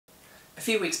A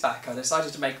few weeks back I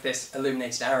decided to make this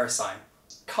illuminated arrow sign.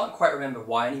 Can't quite remember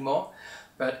why anymore,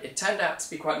 but it turned out to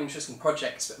be quite an interesting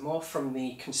project, but more from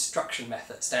the construction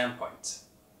method standpoint.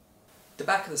 The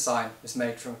back of the sign was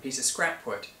made from a piece of scrap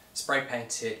wood, spray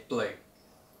painted blue.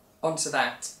 Onto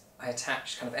that I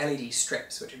attached kind of LED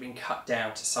strips which had been cut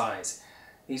down to size.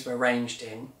 These were arranged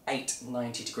in 8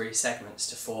 90-degree segments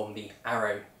to form the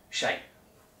arrow shape.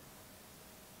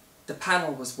 The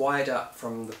panel was wired up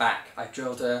from the back. I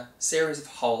drilled a series of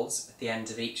holes at the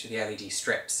end of each of the LED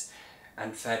strips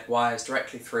and fed wires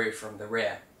directly through from the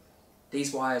rear.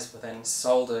 These wires were then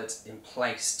soldered in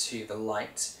place to the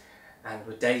light and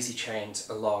were daisy-chained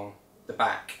along the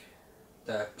back.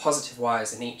 The positive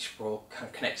wires in each were all kind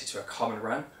of connected to a common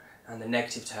run, and the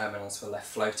negative terminals were left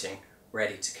floating,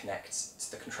 ready to connect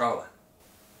to the controller.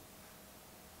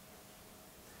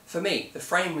 For me, the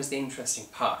frame was the interesting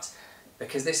part,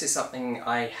 because this is something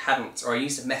I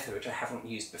used a method which I haven't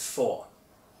used before.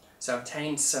 So I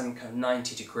obtained some kind of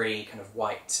 90-degree kind of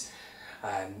white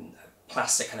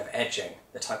plastic kind of edging,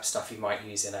 the type of stuff you might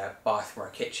use in a bathroom or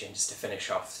a kitchen just to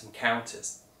finish off some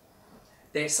counters.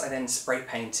 This I then spray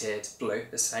painted blue,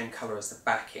 the same colour as the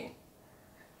backing,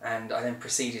 and I then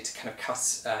proceeded to kind of cut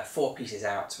 4 pieces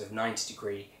out with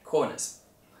 90-degree corners.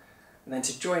 And then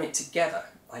to join it together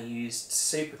I used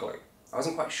super glue. I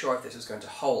wasn't quite sure if this was going to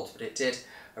hold, but it did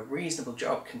a reasonable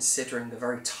job considering the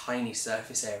very tiny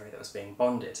surface area that was being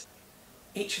bonded.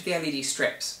 Each of the LED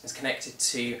strips is connected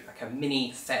to like a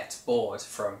mini FET board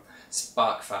from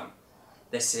SparkFun.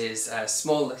 This is a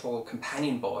small little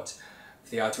companion board for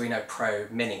the Arduino Pro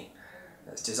Mini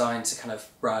that's designed to kind of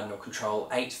run or control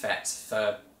 8 FETs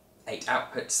for 8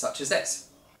 outputs such as this.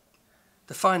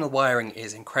 The final wiring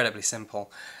is incredibly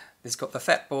simple. It's got the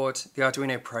FET board, the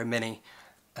Arduino Pro Mini,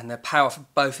 and the power for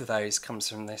both of those comes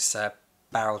from this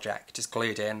barrel jack just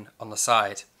glued in on the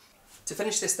side. To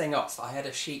finish this thing off, I had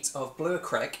a sheet of blue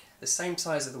acrylic, the same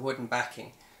size as the wooden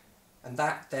backing, and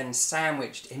that then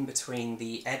sandwiched in between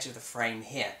the edge of the frame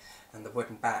here and the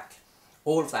wooden back.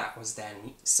 All of that was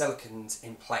then siliconed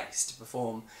in place to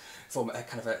form a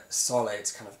kind of a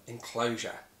solid kind of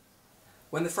enclosure.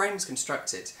 When the frame was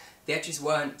constructed, the edges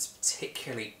weren't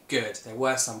particularly good. There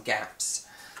were some gaps.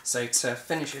 So to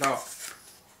finish it off,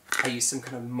 I used some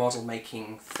kind of model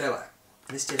making filler.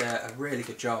 This did a really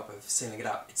good job of sealing it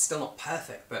up. It's still not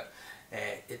perfect, but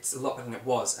it's a lot better than it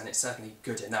was, and it's certainly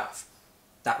good enough.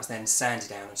 That was then sanded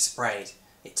down and sprayed.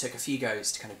 It took a few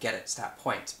goes to kind of get it to that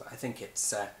point, but I think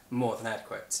it's more than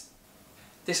adequate.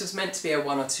 This was meant to be a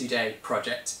 1 or 2 day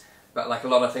project, but like a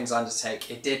lot of things I undertake,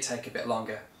 it did take a bit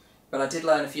longer. But I did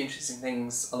learn a few interesting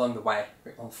things along the way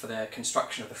for the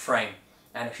construction of the frame,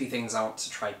 and a few things I want to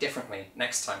try differently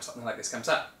next time something like this comes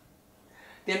up.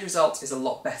 The end result is a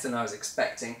lot better than I was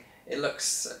expecting. It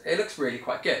looks really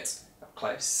quite good up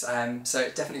close, so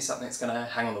it's definitely something that's going to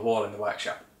hang on the wall in the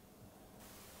workshop.